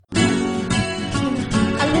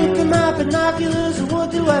my binoculars, what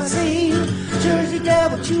do I see? Jersey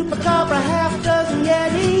Devil, Chupacabra, half a dozen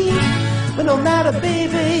Yeti. But no matter,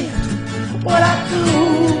 baby, what I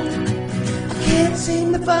do, I can't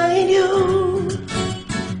seem to find you.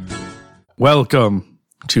 Welcome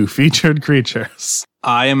to Featured Creatures.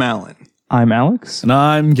 I am Alan. I'm Alex. And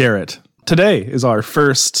I'm Garrett. Today is our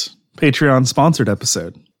first Patreon-sponsored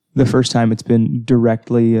episode. The first time it's been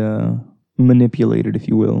directly manipulated, if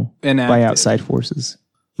you will, by outside forces.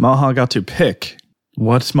 Maha got to pick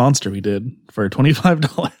what monster we did for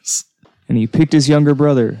 $25. And he picked his younger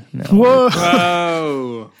brother. No.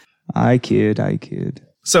 Whoa. I kid.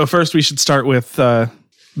 So first we should start with the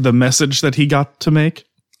message that he got to make.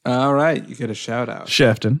 All right, you get a shout out.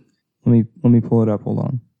 Shefton. Let me pull it up. Hold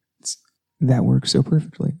on. That works so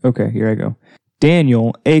perfectly. Okay, here I go.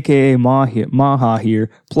 Daniel, a.k.a. Maha here,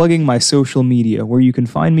 plugging my social media, where you can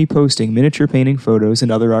find me posting miniature painting photos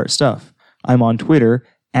and other art stuff. I'm on Twitter,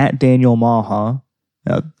 at Daniel Maha,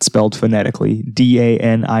 spelled phonetically,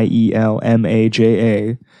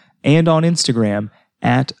 DANIELMAJA, and on Instagram,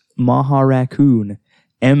 at Maha Raccoon,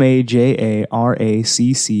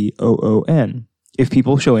 MAJARACCOON. If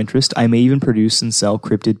people show interest, I may even produce and sell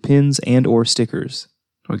cryptid pins and or stickers.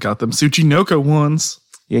 We got them Tsuchinoko ones.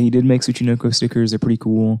 Yeah, he did make Tsuchinoko stickers. They're pretty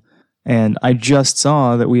cool. And I just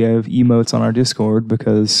saw that we have emotes on our Discord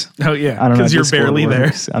because... Oh, yeah, I don't know. because you're Discord barely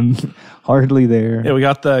works. I'm hardly there. Yeah, we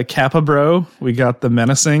got the Kappa Bro. We got the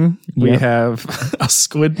Menacing. We have a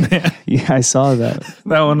Squid Man. Yeah, I saw that.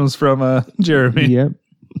 That one was from Jeremy. Yep.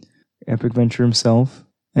 Epic Venture himself.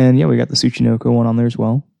 And yeah, we got the Tsuchinoko one on there as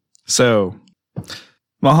well. So,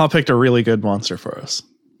 Maha picked a really good monster for us.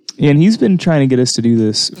 And he's been trying to get us to do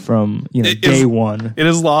this from day one. It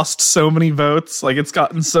has lost so many votes. Like, it's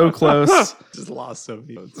gotten so close. Just lost so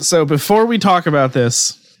many votes. So before we talk about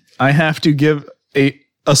this, I have to give a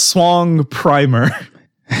Swang primer.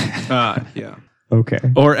 Yeah. Okay.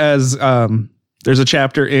 Or as there's a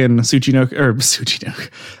chapter in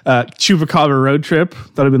Chupacabra Road Trip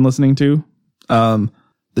that I've been listening to. The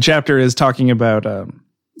chapter is talking about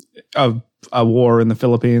a war in the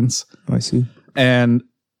Philippines. Oh, I see. And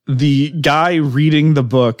the guy reading the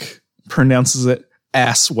book pronounces it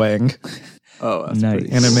Aswang. Oh, that's nice.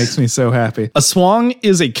 pretty. And it makes me so happy. A swang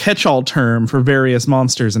is a catch-all term for various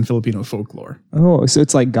monsters in Filipino folklore. Oh, so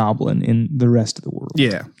it's like goblin in the rest of the world.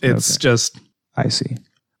 Yeah, it's just... I see.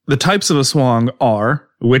 The types of a swang are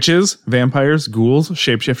witches, vampires, ghouls,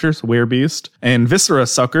 shapeshifters, werebeast, and viscera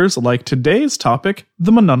suckers like today's topic,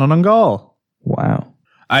 the Manananggal. Wow.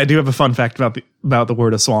 I do have a fun fact about the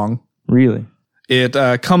word aswang. Really? It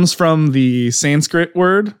comes from the Sanskrit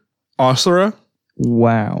word asura,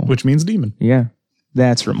 Wow. which means demon. Yeah.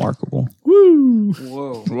 That's remarkable. Woo!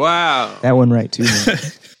 Whoa. Wow. That one right, too. Man.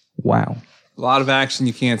 Wow. A lot of action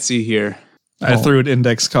you can't see here. I threw an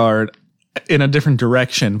index card in a different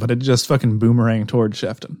direction, but it just fucking boomeranged toward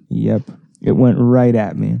Shefton. Yep. It went right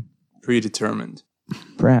at me. Predetermined.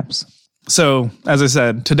 Perhaps. So, as I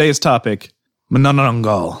said, today's topic,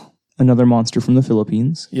 Manananggal. Another monster from the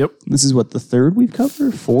Philippines. Yep. This is what, the third we've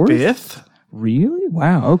covered? Fourth? Fifth. Really?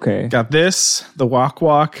 Wow. Okay. Got this, the Wak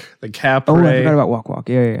Wak, the Capre. Oh, I forgot about Wak Wak.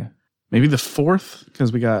 Yeah. Maybe the fourth,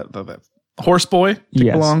 because we got the Horse Boy,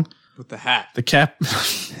 Yes. along, With the hat. the Cap,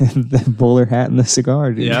 The bowler hat and the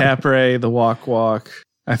cigar, dude. Yeah. Capre, the Wak Wak.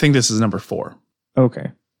 I think this is number 4.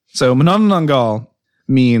 Okay. So Manananggal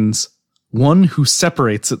means one who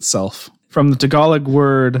separates itself. From the Tagalog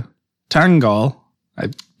word tanggal, I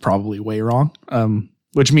probably way wrong,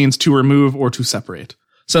 which means to remove or to separate.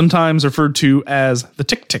 Sometimes referred to as the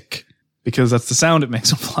tick-tick, because that's the sound it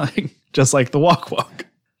makes when flying, just like the Wak Wak.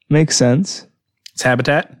 Makes sense. Its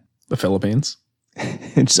habitat, the Philippines.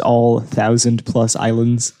 It's all 1,000+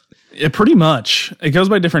 islands. Yeah, pretty much. It goes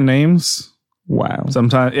by different names. Wow.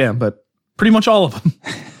 Sometimes, yeah, but pretty much all of them.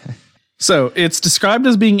 So it's described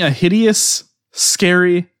as being a hideous,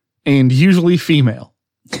 scary, and usually female.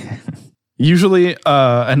 Usually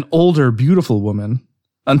an older, beautiful woman,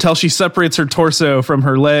 until she separates her torso from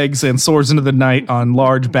her legs and soars into the night on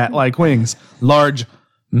large bat-like wings. Large,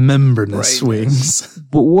 membranous wings.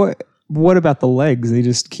 But what about the legs? They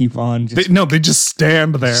just keep on. They just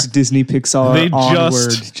stand there. Just Disney Pixar They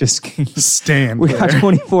onward. just Just stand we there. got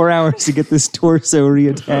 24 hours to get this torso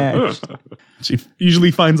reattached. She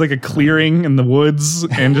usually finds like a clearing in the woods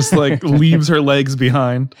and just like leaves her legs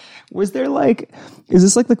behind. Was there is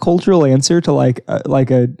this like the cultural answer to like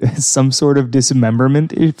some sort of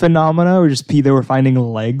dismemberment phenomena, or just they were finding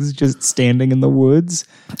legs just standing in the woods?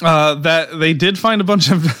 That they did find a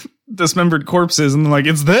bunch of dismembered corpses, and like,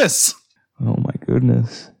 it's this. Oh my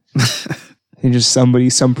goodness. And just some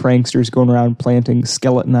prankster's going around planting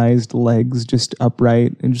skeletonized legs just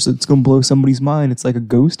upright, and just it's gonna blow somebody's mind. It's like a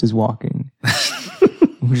ghost is walking.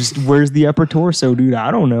 Just where's the upper torso, dude?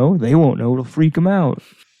 I don't know. They won't know. It'll freak them out.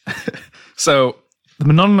 So the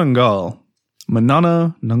Manana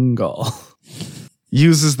Nungal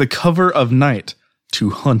uses the cover of night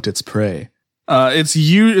to hunt its prey.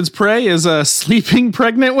 Its prey is sleeping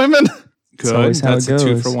pregnant women. Good. always how That's it a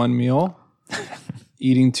goes. 2-for-1 meal.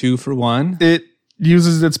 Eating 2 for 1. It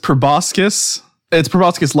uses its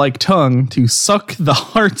proboscis-like tongue to suck the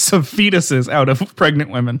hearts of fetuses out of pregnant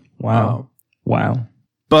women. Wow.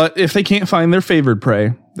 But if they can't find their favored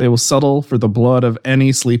prey, they will settle for the blood of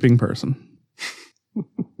any sleeping person.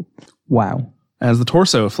 Wow. As the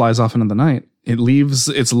torso flies off into the night, it leaves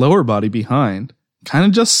its lower body behind, kind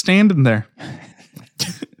of just standing there.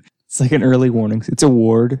 It's like an early warning. It's a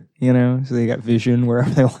ward, so they got vision wherever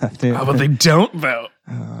they left it. Oh, but they don't vote.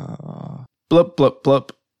 Blup, blup,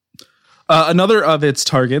 blup. Another of its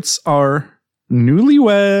targets are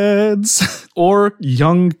newlyweds or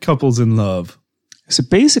young couples in love. So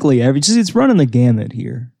basically, it's running the gamut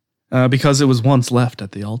here. Because it was once left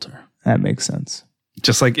at the altar. That makes sense.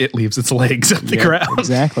 Just like it leaves its legs at the ground.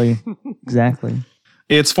 Exactly.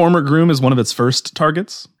 Its former groom is one of its first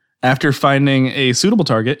targets. After finding a suitable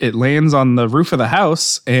target, it lands on the roof of the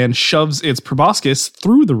house and shoves its proboscis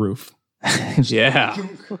through the roof. Yeah.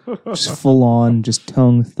 Just full on, just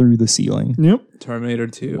tongue through the ceiling. Yep. Terminator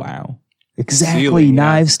 2. Wow. Exactly. Ceiling, yeah.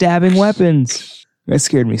 Knife stabbing weapons. That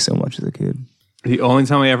scared me so much as a kid. The only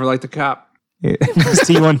time I ever liked a cop. It was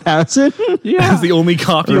T-1000. That's the only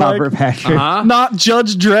cop you like. Robert Patrick. Huh? Not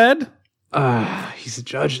Judge Dredd. He's a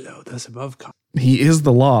judge, though. That's above cop. He is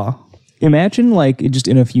the law. Imagine just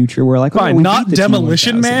in a future where Fine, we not beat the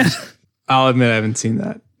Demolition T-1000. Man. I'll admit I haven't seen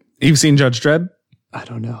that. You've seen Judge Dredd? I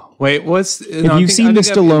don't know. Wait, what's... Have you seen the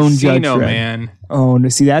Stallone Judge Dredd? Man. Oh, no,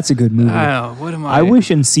 see, that's a good movie. Oh, what am I... I wish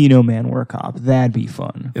Encino Man were a cop. That'd be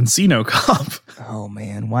fun. Encino Cop. Oh,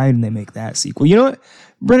 man. Why didn't they make that sequel? You know what?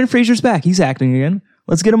 Brendan Fraser's back. He's acting again.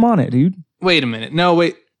 Let's get him on it, dude. Wait a minute. No,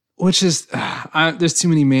 wait. Which is... there's too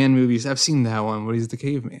many man movies. I've seen that one where he's the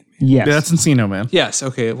caveman. Yes. Yeah, that's Encino Man. Yes,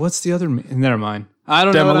 okay. What's the other man? Never mind. I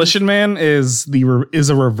don't know. Demolition Man is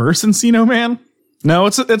a reverse Encino Man. No,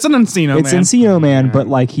 it's an Encino It's Man. Encino Man,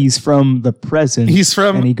 but he's from the present. He's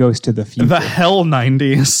from and he goes to the future. the hell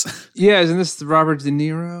 90s. Yeah, isn't this Robert De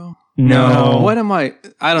Niro? No. What am I?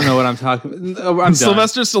 I don't know what I'm talking about. I'm done.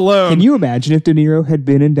 Sylvester Stallone. Can you imagine if De Niro had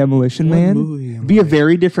been in Demolition Man? movie am It'd be a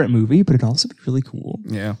very different movie, but it'd also be really cool.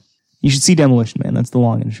 Yeah. You should see Demolition Man. That's the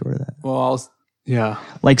long and short of that. Well, yeah.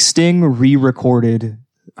 Like Sting re-recorded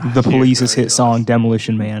the Police's hit song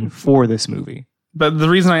Demolition Man for this movie. But the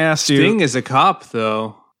reason I asked you... Sting is a cop,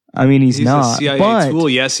 though. I mean, he's He's not. a CIA but tool.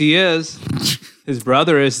 Yes, he is. His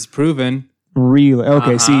brother is. It's proven. really,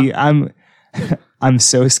 okay. See, I'm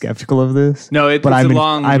so skeptical of this. No, it's but I'm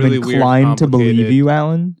really weird, inclined to believe complicated. you,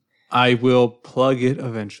 Alan. I will plug it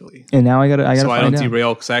eventually. And now I gotta So I find don't out.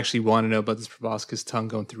 derail because I actually want to know about this proboscis tongue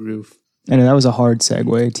going through roof. I know that was a hard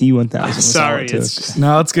segue. T-1000. Was Sorry, all it took. it's just,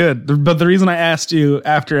 No, it's good. But the reason I asked you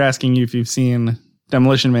after asking you if you've seen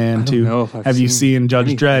Demolition Man don't know if I've have you seen Judge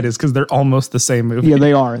anything. Dredd is because they're almost the same movie. Yeah,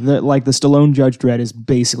 they are. The Stallone Judge Dredd is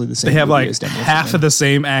basically the same. They have movie like as Demolition half Man. of the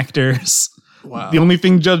same actors. wow. The only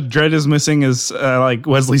thing Judge Dredd is missing is like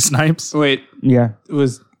Wesley Snipes. Wait, Yeah. it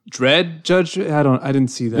was Dredd Judge? I didn't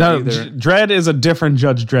see that No, either. Dredd is a different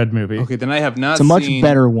Judge Dredd movie. Okay, then I have not It's a much seen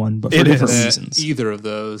better one, but for It different is. reasons. either of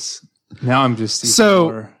those. Now I'm just even So-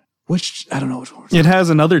 more- which I don't know which one. It has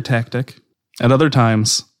another tactic. At other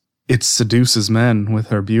times, it seduces men with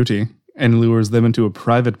her beauty and lures them into a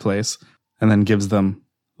private place and then gives them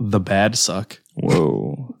the bad suck.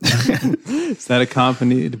 Whoa. Is that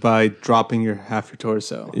accompanied by dropping half your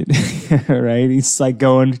torso? Right? He's like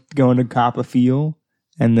going to cop a feel,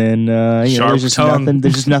 and then Sharp there's just tongue. nothing.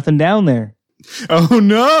 There's just nothing down there. Oh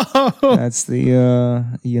no! That's the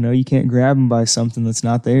you can't grab him by something that's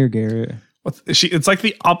not there, Garrett. It's like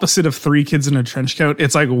the opposite of 3 kids in a trench coat.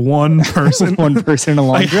 It's like one person, One person in a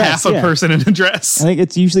long like dress. half a yeah. person in a dress. I think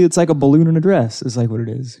it's like a balloon in a dress. Is like what it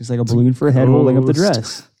is. It's like a balloon for a head holding up the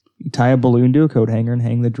dress. You tie a balloon to a coat hanger and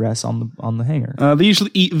hang the dress on the hanger. They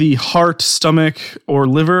usually eat the heart, stomach, or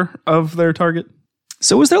liver of their target.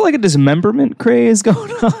 So was there like a dismemberment craze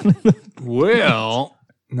going on? Well,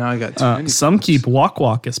 now I got too many. Some keep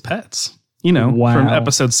Walk as pets. You know, Wow. from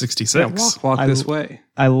episode 66. walk this way.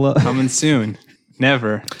 I love. Coming soon.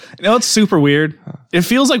 Never. You know, it's super weird. It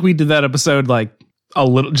feels like we did that episode like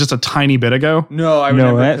just a tiny bit ago. No, I No,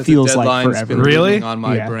 remember that because feels the like deadline's forever. been Really? looming on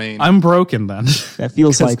my Yeah. brain. I'm broken then. That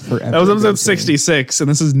feels like forever. That was episode ago to me. 66, and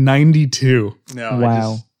this is 92. no,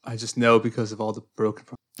 Wow. I just know because of all the broken.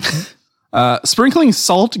 Sprinkling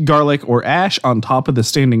salt, garlic, or ash on top of the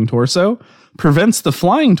standing torso prevents the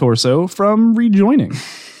flying torso from rejoining.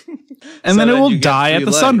 And then it will die at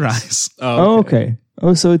the sunrise. Oh, okay.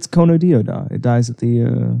 Oh, so it's Kono Dio da. It dies at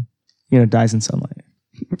the, dies in sunlight.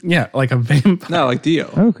 Yeah, like a vampire. No, like Dio.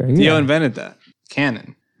 Okay, yeah. Dio invented that.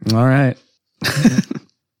 Canon. All right.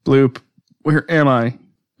 Bloop. Where am I?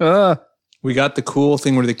 We got the cool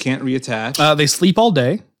thing where they can't reattach. They sleep all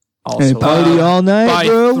day. And they party all night, by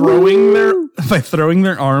bro. throwing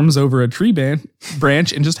their arms over a tree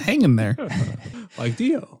branch and just hanging there. Like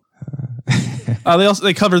Dio.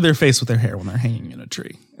 They cover their face with their hair when they're hanging in a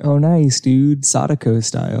tree. Oh, nice, dude. Sadako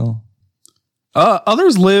style.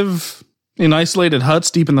 Others live in isolated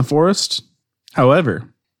huts deep in the forest.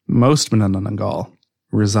 However, most Manananggal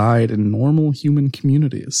reside in normal human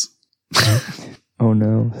communities. Oh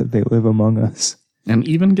no, they live among us. And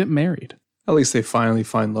even get married. At least they finally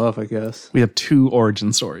find love, I guess. We have 2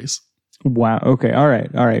 origin stories. Wow. Okay. All right.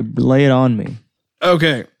 Lay it on me.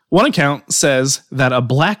 Okay. One account says that a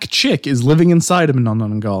black chick is living inside of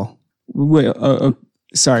Manananggal. Wait,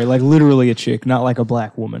 sorry, like literally a chick, not like a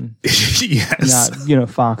black woman. Yes. Not,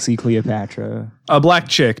 Foxy Cleopatra. A black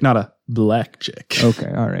chick, not a black chick.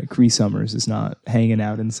 Okay. All right. Cree Summers is not hanging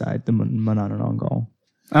out inside the Manananggal.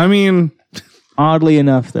 I mean... Oddly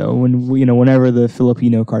enough, though, whenever the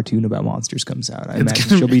Filipino cartoon about monsters comes out, I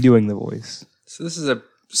imagine she'll be doing the voice.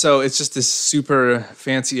 So it's just this super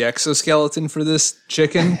fancy exoskeleton for this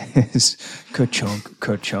chicken. Ka-chunk.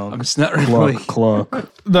 I'm just not really cluck.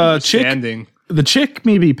 The chick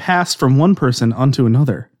may be passed from one person onto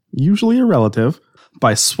another, usually a relative,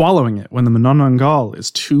 by swallowing it when the Manananggal is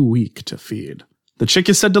too weak to feed. The chick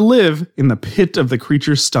is said to live in the pit of the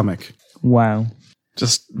creature's stomach. Wow.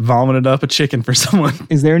 Just vomited up a chicken for someone.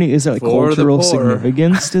 Is there like cultural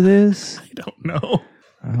significance to this? I don't know.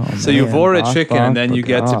 Oh, so you vor a chicken and then you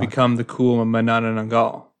get to become the cool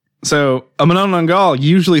Manananggal. So a Manananggal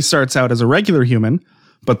usually starts out as a regular human,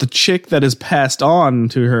 but the chick that is passed on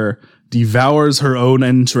to her devours her own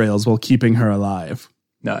entrails while keeping her alive.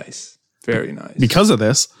 Nice. Very nice. Because of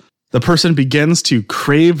this, the person begins to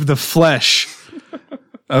crave the flesh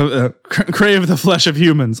of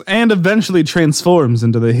humans, and eventually transforms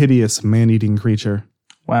into the hideous man-eating creature.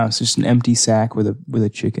 Wow, it's just an empty sack with a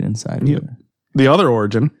chicken inside. Yep. The other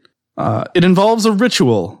origin, it involves a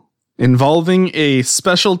ritual involving a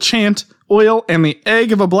special chant, oil, and the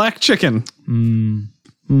egg of a black chicken.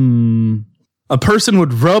 A person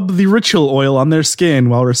would rub the ritual oil on their skin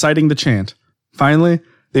while reciting the chant. Finally,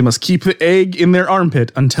 they must keep the egg in their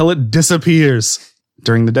armpit until it disappears.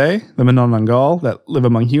 During the day, the Manananggal that live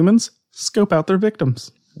among humans scope out their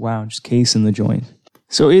victims. Wow, just casing the joint.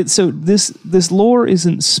 So this lore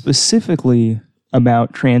isn't specifically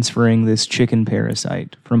about transferring this chicken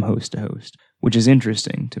parasite from host to host, which is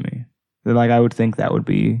interesting to me. Like I would think that would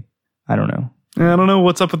be, I don't know. I don't know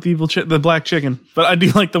what's up with the the black chicken, but I do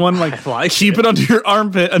like the one keep it under your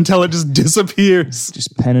armpit until it just disappears.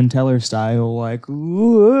 Just Penn and Teller style, like,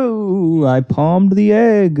 ooh, I palmed the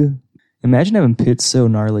egg. Imagine having pits so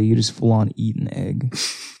gnarly, you just full on eat an egg.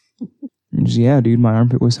 Yeah, dude, my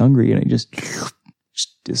armpit was hungry and it just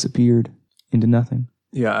disappeared into nothing.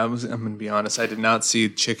 Yeah, I'm going to be honest. I did not see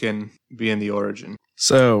chicken being the origin.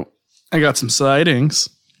 So I got some sightings.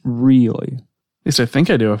 Really? At least I think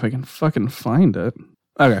I do if I can fucking find it.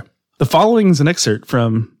 Okay. The following is an excerpt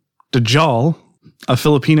from Dajal, a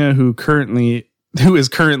Filipino who is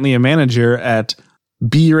currently a manager at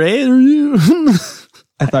Bire.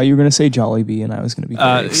 I thought you were going to say Jollibee, and I was going to be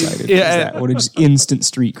very excited. Yeah, that would have just instant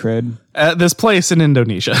street cred. At this place in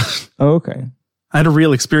Indonesia. Oh, okay. I had a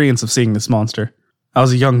real experience of seeing this monster. I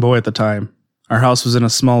was a young boy at the time. Our house was in a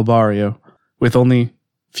small barrio with only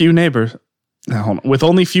few neighbors. With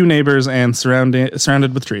only few neighbors and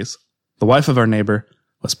surrounded with trees. The wife of our neighbor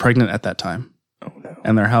was pregnant at that time. Oh no!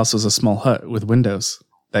 And their house was a small hut with windows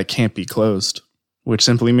that can't be closed, which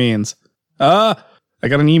simply means, I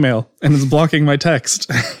got an email and it's blocking my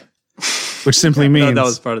text. Which simply means that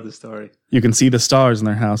was part of the story. You can see the stars in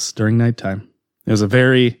their house during nighttime. It was a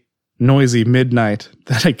very noisy midnight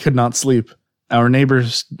that I could not sleep. Our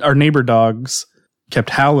neighbor dogs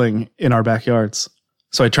kept howling in our backyards.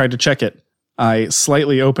 So I tried to check it. I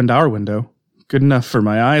slightly opened our window, good enough for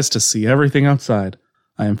my eyes to see everything outside.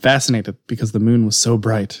 I am fascinated because the moon was so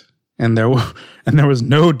bright, and there was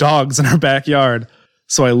no dogs in our backyard.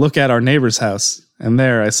 So I look at our neighbor's house, and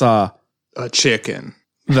there I saw a chicken.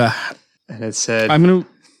 And it said, I'm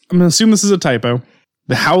gonna assume this is a typo.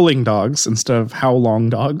 The howling dogs instead of how long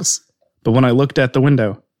dogs. But when I looked at the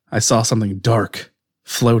window, I saw something dark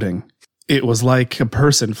floating It was like a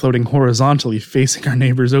person floating horizontally facing our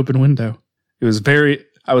neighbor's open window. I was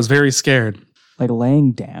very scared. Like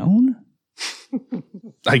laying down?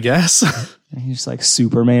 I guess. He's just like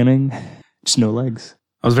Supermaning. Just no legs.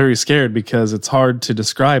 I was very scared because it's hard to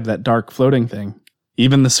describe that dark floating thing.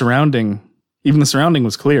 Even the surrounding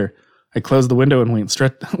was clear. I closed the window and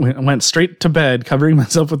went straight to bed, covering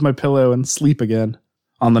myself with my pillow and sleep again.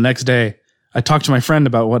 On the next day, I talked to my friend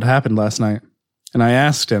about what happened last night, and I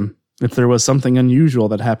asked him if there was something unusual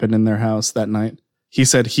that happened in their house that night. He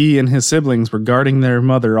said he and his siblings were guarding their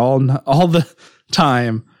mother all the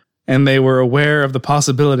time, and they were aware of the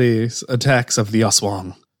possibilities attacks of the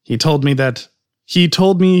Aswang. He told me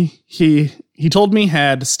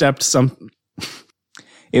had stepped some.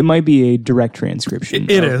 It might be a direct transcription.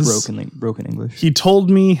 It of is broken English. He told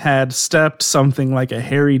me had stepped something like a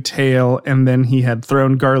hairy tail, and then he had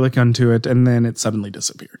thrown garlic onto it, and then it suddenly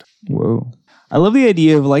disappeared. Whoa. I love the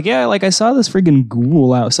idea of I saw this friggin'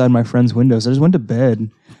 ghoul outside my friend's windows. I just went to bed.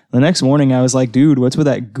 The next morning I was like, dude, what's with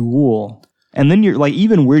that ghoul? And then you're like,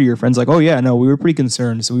 even weirder, your friend's like, oh yeah, no, we were pretty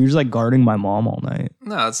concerned. So we were just like guarding my mom all night.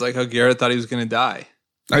 No, it's like how Garrett thought he was going to die.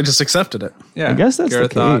 I just accepted it. Yeah, I guess that's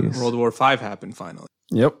Garrett the case. thought World War V happened finally.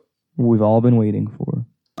 Yep. We've all been waiting for.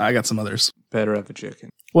 I got some others. Better have a chicken.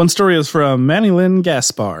 One story is from Manilyn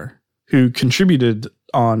Gaspar, who contributed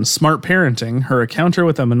on Smart Parenting her encounter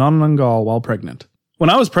with a Manananggal while pregnant. When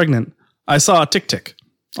I was pregnant, I saw a tik-tik,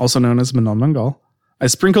 also known as Manananggal. I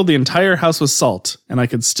sprinkled the entire house with salt, and I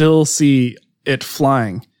could still see it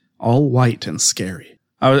flying, all white and scary.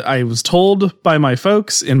 I was told by my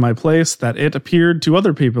folks in my place that it appeared to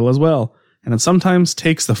other people as well, and it sometimes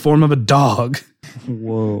takes the form of a dog.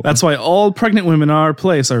 Whoa. That's why all pregnant women in our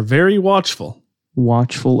place are very watchful.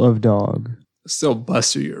 Watchful of dog. Still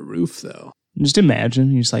bust through your roof, though. Just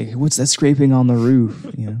imagine, you're just like, what's that scraping on the roof?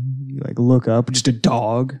 You like look up, just a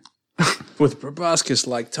dog. With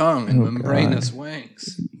proboscis-like tongue and membranous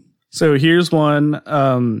wings. So here's one.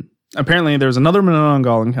 Apparently, there's another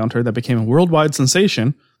Manananggal encounter that became a worldwide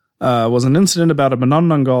sensation. Was an incident about a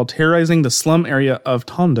Manananggal terrorizing the slum area of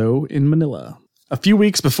Tondo in Manila. A few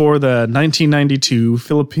weeks before the 1992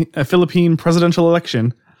 Philippine presidential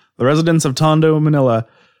election, the residents of Tondo, Manila,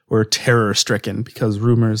 were terror-stricken because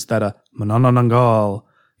rumors that a Manananggal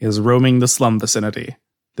is roaming the slum vicinity.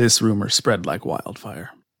 This rumor spread like wildfire.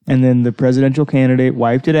 And then the presidential candidate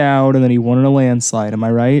wiped it out, and then he won in a landslide. Am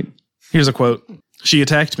I right? Here's a quote. She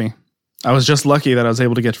attacked me. I was just lucky that I was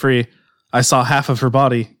able to get free. I saw half of her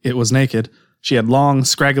body. It was naked. She had long,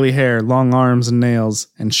 scraggly hair, long arms and nails,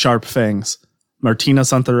 and sharp fangs. Martina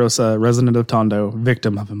Santa Rosa, resident of Tondo,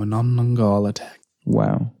 victim of a Manananggal attack.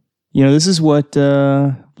 Wow. This is what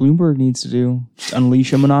Bloomberg needs to do. Just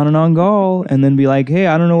unleash a Manananggal and then be like, hey,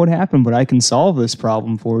 I don't know what happened, but I can solve this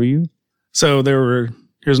problem for you. So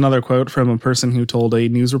here's another quote from a person who told a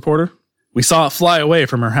news reporter. We saw it fly away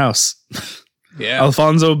from her house. Yeah.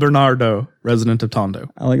 Alfonso Bernardo, resident of Tondo.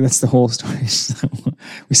 I like that's the whole story.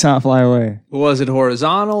 We saw it fly away. Was it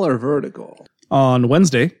horizontal or vertical? On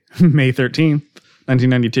Wednesday, May 13th,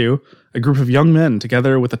 1992, a group of young men,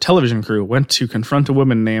 together with a television crew, went to confront a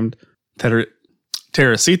woman named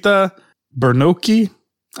Teresita Bernocchi.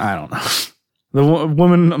 I don't know. The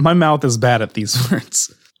woman, my mouth is bad at these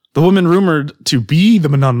words. The woman rumored to be the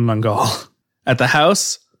Manananggal. At the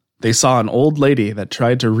house, they saw an old lady that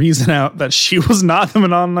tried to reason out that she was not the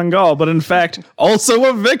Manananggal, but in fact, also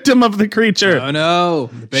a victim of the creature. Oh no.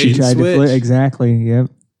 She tried to flip. Exactly.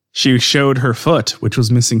 Yep. She showed her foot, which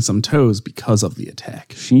was missing some toes because of the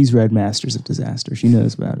attack. She's Red Masters of Disaster. She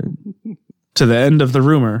knows about it. To the end of the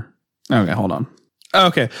rumor. Okay, hold on.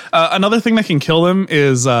 Okay. Another thing that can kill them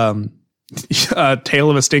is tail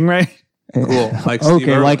of a stingray. Cool. Like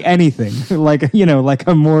okay, like anything. like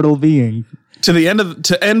a mortal being. To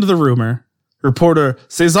end the rumor, reporter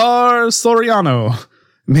Cesar Soriano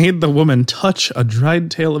made the woman touch a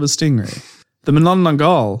dried tail of a stingray. The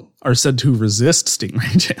Manananggal are said to resist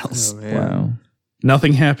stingray tails. Oh, Wow.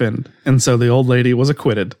 Nothing happened, and so the old lady was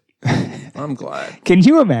acquitted. I'm glad. Can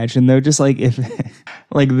you imagine though, just like if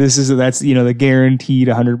like that's the guaranteed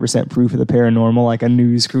 100% proof of the paranormal, like a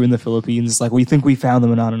news crew in the Philippines, it's like, we think we found the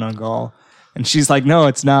Manananggal. And she's like, no,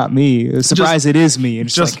 it's not me. Surprise, it is me. And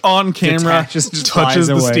Just like, on camera, just touches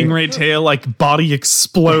the flies away. stingray tail, like body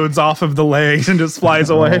explodes off of the legs and just flies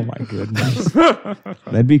away. Oh my goodness.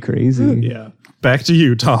 That'd be crazy. Yeah. Back to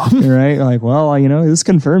you, Tom. Right? Like, well, this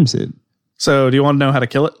confirms it. So do you want to know how to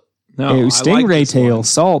kill it? No, Hey, I stingray like this tail, one.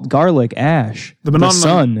 salt, garlic, ash, the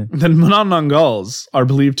sun. The Manananggals are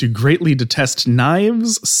believed to greatly detest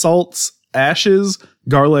knives, salts, ashes,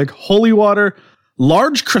 garlic, holy water,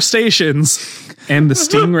 large crustaceans, and the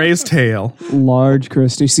stingray's tail. Large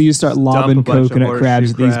crustaceans. So you start lobbing a bunch of coconut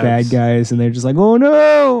crabs at these bad guys, and they're just like, oh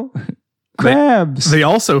no, crabs. They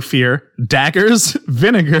also fear daggers,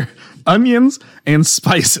 vinegar, onions, and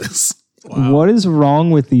spices. What is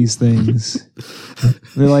wrong with these things?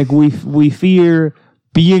 They're like, we fear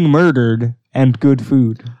being murdered and good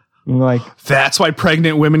food. And we're like, That's why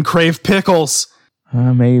pregnant women crave pickles.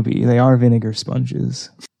 maybe they are vinegar sponges.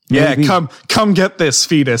 Maybe. Yeah, come get this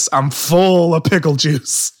fetus. I'm full of pickle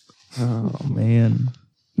juice. Oh man.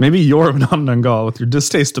 Maybe you're a Mananangal with your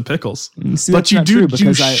distaste to pickles. See, But that's you not do true do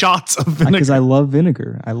because shots of vinegar. because I love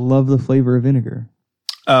vinegar. I love the flavor of vinegar.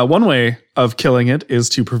 One way of killing it is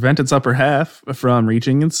to prevent its upper half from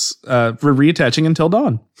reattaching until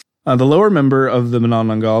dawn. The lower member of the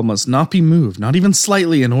Mananangal must not be moved, not even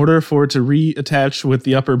slightly, in order for it to reattach with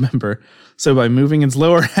the upper member. So by moving its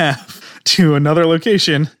lower half to another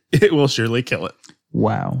location, it will surely kill it.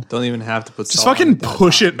 Wow. Don't even have to put Just salt fucking on that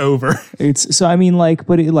push time. it over. It's so I mean like,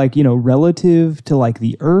 but it, like, you know, relative to like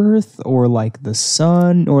the Earth or like the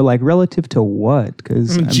sun or like relative to what?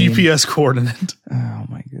 Because GPS coordinate. Oh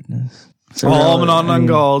my goodness. So All rel-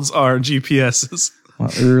 Mananangals are GPSs. well,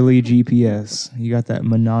 early GPS. You got that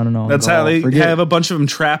Mananangal. That's how they Forget- have a bunch of them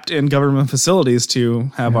trapped in government facilities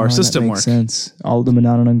to have our Oh, system that work. makes sense. All the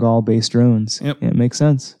Mananangal based drones. Yep. Yeah, it makes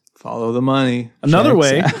sense. Follow the money. Another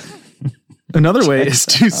way, Checks another way is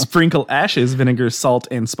to sprinkle ashes, vinegar, salt,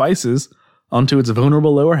 and spices onto its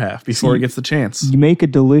vulnerable lower half before it gets the chance. You make a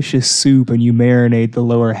delicious soup and you marinate the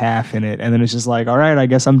lower half in it, and then it's just like, all right, I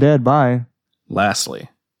guess I'm dead. Bye. Lastly,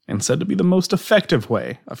 and said to be the most effective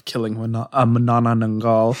way of killing a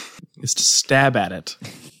Mananangal, is to stab at it.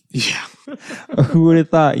 Yeah. Who would have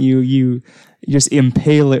thought you just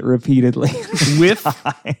impale it repeatedly? With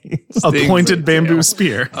a pointed bamboo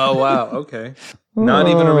spear. Oh wow. Okay. Not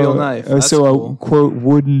even a real knife. That's so cool. a quote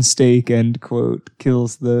wooden stake end quote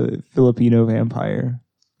kills the Filipino vampire.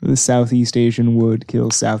 The Southeast Asian wood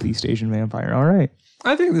kills Southeast Asian vampire. All right.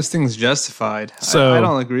 I think this thing's justified. So- I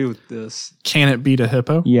don't agree with this. Can it beat a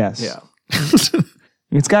hippo? Yes. Yeah.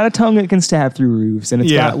 It's got a tongue that can stab through roofs, and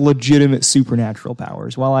it's Yeah. got legitimate supernatural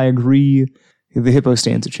powers. While I agree the hippo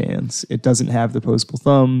stands a chance, it doesn't have the opposable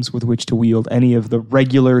thumbs with which to wield any of the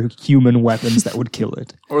regular human weapons that would kill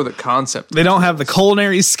it. Or the concept. They don't have the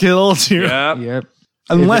culinary skill to. Yeah. Yep.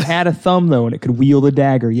 Unless If it had a thumb though, and it could wield a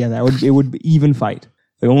dagger, yeah, it would even fight.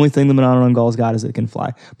 The only thing the Mananangal's got is it can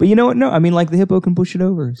fly. But you know what? No, I mean, like the hippo can push it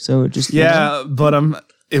over, so it just Yeah, but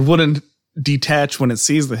it wouldn't detach when it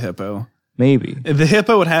sees the hippo. maybe. The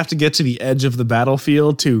hippo would have to get to the edge of the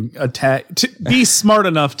battlefield to attack, to be smart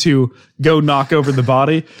enough to go knock over the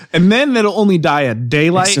body, and then it'll only die at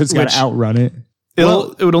daylight. So it's got which to outrun it. it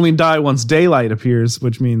would only die once daylight appears,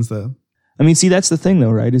 which means that I mean, see, that's the thing though,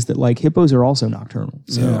 right? Is that like hippos are also nocturnal.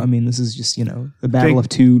 So Yeah. I mean, this is just the battle Think- of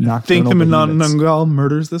two nocturnal. think the behemoths. Mananangal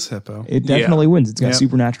murders this hippo. It definitely wins. It's got Yep.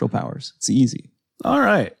 supernatural powers. It's easy. All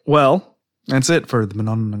right, well, that's it for the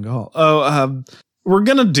Mananangal. We're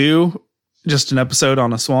gonna do just an episode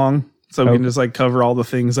on a swang, so we can just like cover all the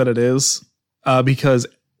things that it is, because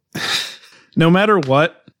no matter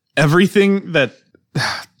what, everything that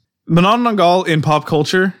Mananangal in pop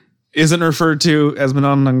culture isn't referred to as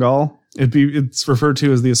Mananangal. It's referred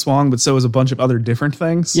to as the Aswang, but so is a bunch of other different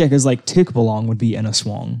things. Yeah, because like Tikbalong would be an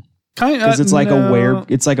Aswang. Kind Because it's like a were.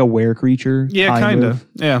 It's like a were creature. Yeah, kind of.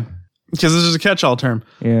 Yeah, because this is a catch-all term.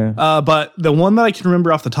 Yeah. But the one that I can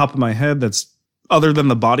remember off the top of my head that's other than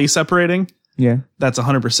the body separating, Yeah. that's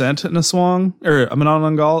 100% in a Aswang or a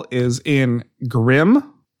Mananangal is in Grimm.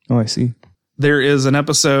 Oh, I see. There is an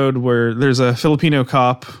episode where there's a Filipino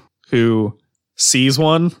cop who sees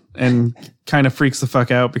one and kind of freaks the fuck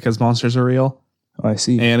out because monsters are real. Oh, I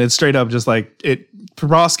see. And it's straight up just like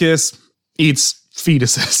proboscis eats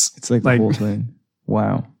fetuses. It's like the whole thing.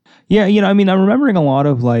 Wow. Yeah, I'm remembering a lot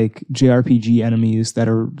of like JRPG enemies that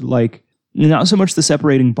are like not so much the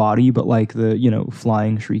separating body, but like the,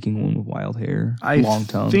 flying, shrieking one with wild hair, long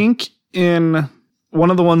tongue. I think in one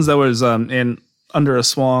of the ones that was in Under a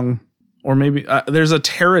Swang, or maybe there's a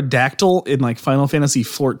pterodactyl in like Final Fantasy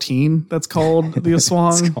 14 that's called the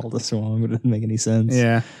Aswang. It's called a swang, but it doesn't make any sense.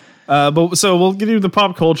 Yeah. But so we'll give you the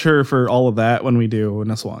pop culture for all of that when we do an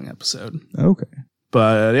Aswang episode. Okay.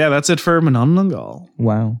 But yeah, that's it for Mananangal.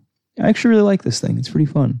 Wow. I actually really like this thing. It's pretty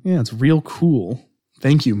fun. Yeah, it's real cool.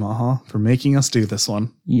 Thank you, Maha, for making us do this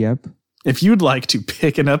one. Yep. If you'd like to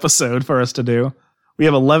pick an episode for us to do, we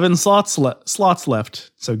have 11 slots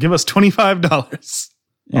left. So give us $25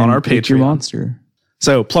 on our pick your Patreon. monster.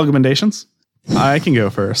 So plug recommendations. I can go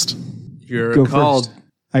first. You're Go called. first.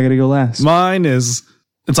 I gotta go last. Mine is,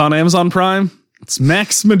 it's on Amazon Prime. It's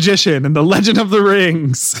Max Magician and the Legend of the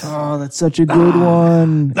Rings. Oh, that's such a good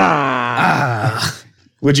one.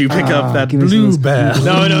 Would you pick up that give me some blue of this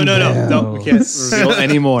bell? No, we can't reveal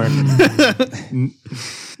anymore.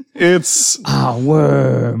 It's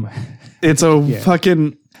Worm. it's a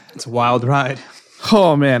fucking It's a wild ride.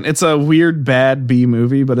 oh man, it's a weird bad B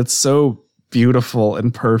movie, but it's so beautiful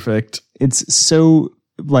and perfect. It's so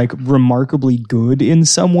like remarkably good in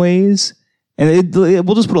some ways. And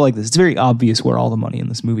we'll just put it like this. It's very obvious where all the money in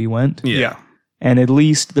this movie went. Yeah. And at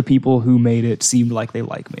least the people who made it seemed like they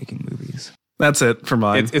like making movies. That's it for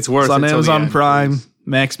mine. It's worth on it till the Amazon end, Prime, please.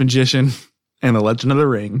 Max Magician, and the Legend of the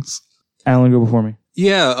Rings. Alan, go before me.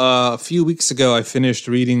 Yeah, a few weeks ago, I finished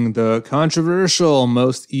reading the controversial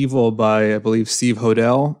Most Evil by, I believe, Steve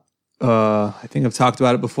Hodel. I think I've talked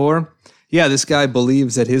about it before. Yeah, this guy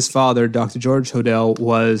believes that his father, Dr. George Hodel,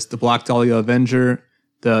 was the Black Dahlia Avenger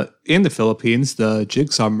in the Philippines, the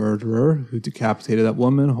jigsaw murderer who decapitated that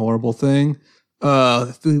woman. Horrible thing.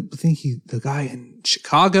 I think the guy in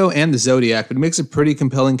Chicago and the Zodiac, but it makes a pretty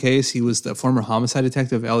compelling case. He was the former homicide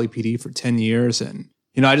detective of LAPD for 10 years. And,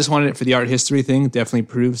 I just wanted it for the art history thing. It definitely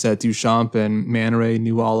proves that Duchamp and Man Ray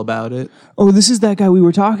knew all about it. Oh, this is that guy we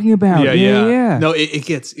were talking about. Yeah. No, it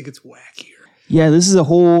gets wackier. Yeah, this is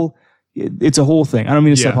it's a whole thing. I don't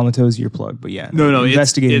mean to step on the toes of your plug, but yeah. No,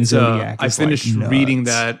 investigating it's Zodiac. I is finished like reading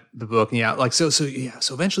nuts. the book. And yeah,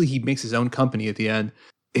 so eventually he makes his own company at the end.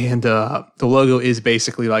 And the logo is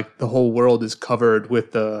basically like the whole world is covered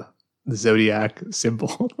with the Zodiac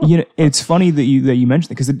symbol. It's funny that you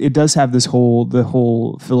mentioned it because it does have the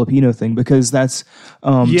whole Filipino thing because that's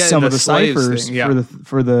some of the ciphers thing,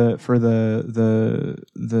 for the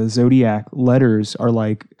Zodiac letters are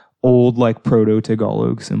like old like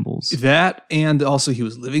Proto-Tagalog symbols. That, and also he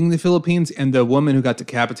was living in the Philippines, and the woman who got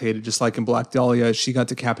decapitated, just like in Black Dahlia, she got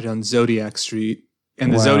decapitated on Zodiac Street.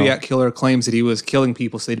 And the Wow. Zodiac killer claims that he was killing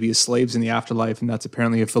people so they'd be his slaves in the afterlife, and that's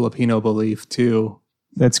apparently a Filipino belief too.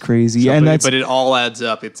 That's crazy. So, and but it all adds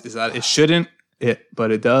up. It's that it shouldn't,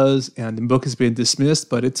 but it does. And the book has been dismissed,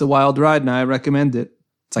 but it's a wild ride, and I recommend it.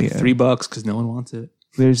 It's like $3 because no one wants it.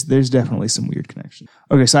 there's definitely some weird connection.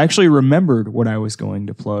 Okay, so I actually remembered what I was going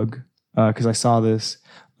to plug because I saw this.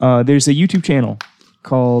 There's a YouTube channel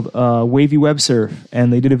called Wavy Web Surf,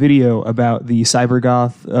 and they did a video about the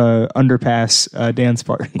Cybergoth underpass dance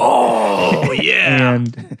party. Oh yeah,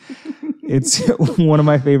 And it's one of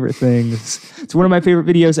my favorite things. It's one of my favorite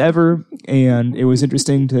videos ever, and it was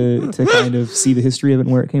interesting to kind of see the history of it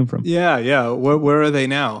and where it came from. yeah. Where are they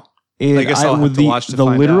now? I I guess I'll have with to watch to the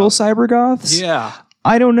find literal out. Cybergoths. Yeah.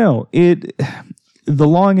 I don't know. The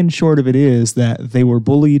long and short of it is that they were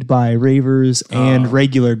bullied by ravers and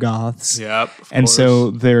regular goths. Yep. And so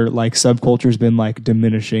their like subculture's been like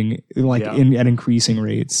diminishing like at increasing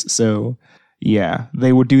rates. So yeah,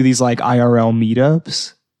 they would do these like IRL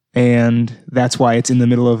meetups, and that's why it's in the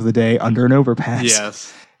middle of the day under an overpass.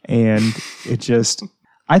 Yes. And it just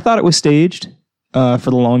I thought it was staged for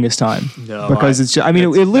the longest time. No, because it's just, I mean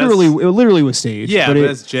it literally was staged. Yeah, but it,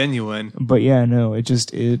 it's genuine. but yeah, no, it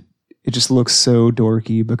just looks so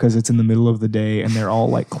dorky because it's in the middle of the day and they're all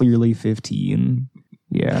like clearly 15.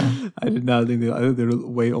 Yeah. I did not think they're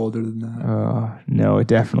way older than that. No, it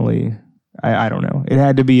definitely, I don't know. It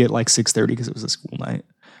had to be at like 6:30 because it was a school night.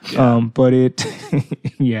 Yeah. But it,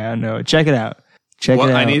 yeah, no, check it out. Check it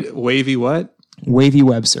out. I need wavy what? Wavy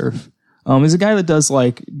Web Surf. Is a guy that does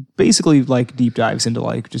like basically like deep dives into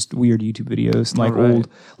like just weird YouTube videos and like Alright. old,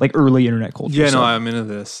 like early internet culture. Yeah, no, stuff. I'm into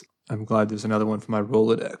this. I'm glad there's another one for my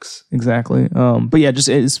Rolodex. Exactly. But yeah, just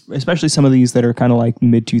especially some of these that are kind of like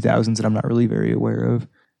mid 2000s that I'm not really very aware of.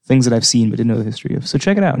 Things that I've seen but didn't know the history of. So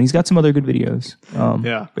check it out. And he's got some other good videos.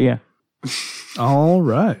 Yeah. But yeah. All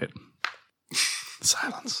right.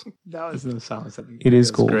 Silence. That was the silence. It is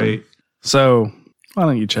That's golden. great. So why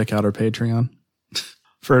don't you check out our Patreon?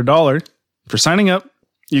 For $1, for signing up,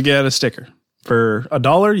 you get a sticker. For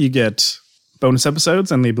 $1, you get bonus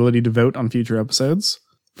episodes and the ability to vote on future episodes.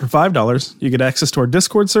 For $5, you get access to our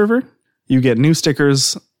Discord server. You get new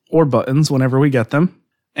stickers or buttons whenever we get them.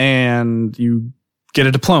 And you get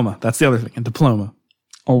a diploma. That's the other thing, a diploma.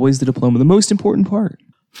 Always the diploma. The most important part.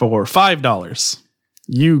 For $5,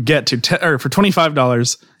 you get to, for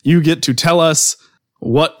 $25, you get to tell us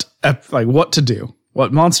what to do.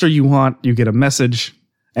 What monster you want. You get a message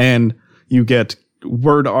and you get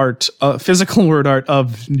word art, physical word art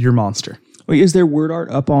of your monster. Wait, is there word art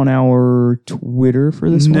up on our Twitter for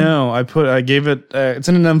this one? No, I gave it, it's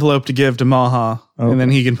in an envelope to give to Maha, Okay. and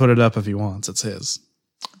then he can put it up if he wants. It's his.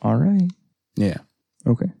 All right. Yeah.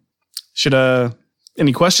 Okay. Should,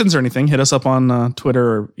 any questions or anything, hit us up on Twitter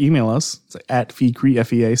or email us. It's at Feacre,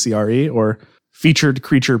 Feacre, or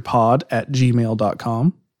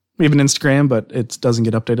featuredcreaturepod@gmail.com. We have an Instagram, but it doesn't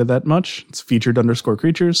get updated that much. It's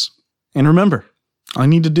featured_creatures. And remember, all you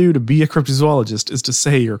need to do to be a cryptozoologist is to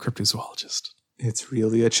say you're a cryptozoologist. It's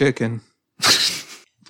really a chicken.